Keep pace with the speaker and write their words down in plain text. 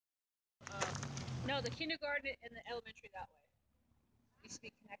No, the kindergarten and the elementary that way. Used to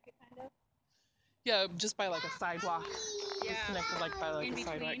be connected, kind of. Yeah, just by like a sidewalk. Yeah. Just connected like by like In a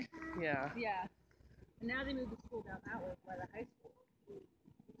sidewalk. between. Yeah. Yeah. And now they moved the school down that way by the high school.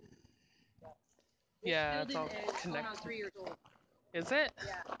 This Yeah, it's building all is connected. going on 3 years old. Is it?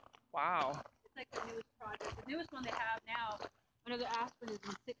 Yeah. Wow. It's like the newest project. The newest one they have now, another Aspen is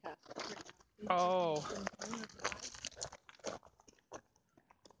in Sitka right now. Oh.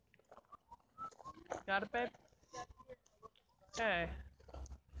 Got it, babe? Okay.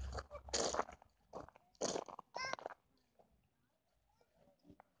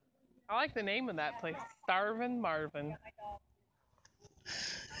 I like the name of that place, Starvin' Marvin.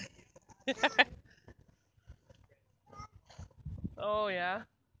 Oh, yeah?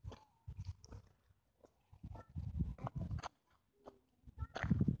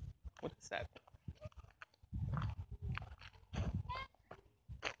 What's that?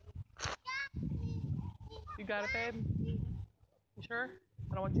 You got it, babe? You sure?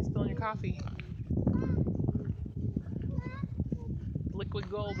 I don't want you spilling your coffee.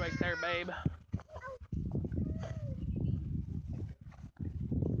 Liquid gold right there, babe.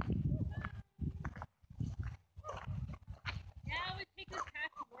 Yeah, I would take this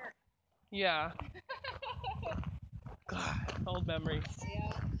path to work. Yeah. God, old memories.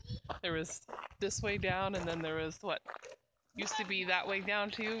 Yeah. There was this way down, and then there was what used to be that way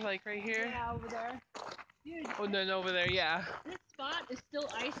down too, like right here. Yeah, over there. Dude, Oh, then over there, yeah. this spot is still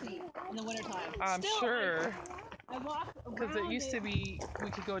icy in the wintertime. I'm Still sure. icy. I walked around Because it used to be we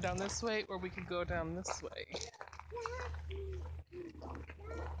could go down this way or we could go down this way.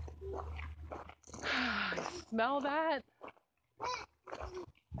 Smell that?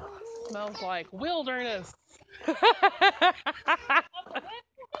 Smells like wilderness.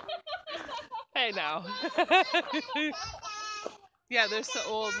 Hey now. Yeah, there's the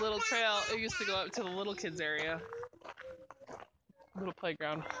old little trail. It used to go up to the little kids area. Little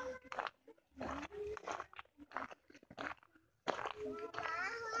playground.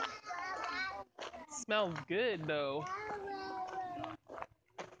 Smells good though.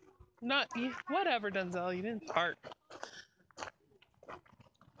 Not whatever, Denzel. You didn't fart.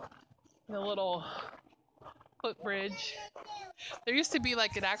 The little footbridge. There used to be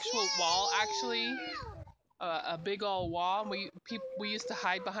like an actual wall, actually, a big old wall. We used to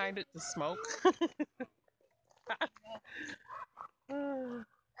hide behind it to smoke. You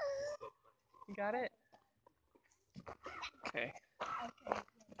got it? Okay.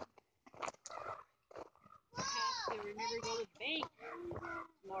 I remember to go to the bank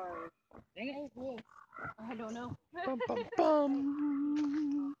tomorrow. Dang it. I don't know. Bum, bum, bum.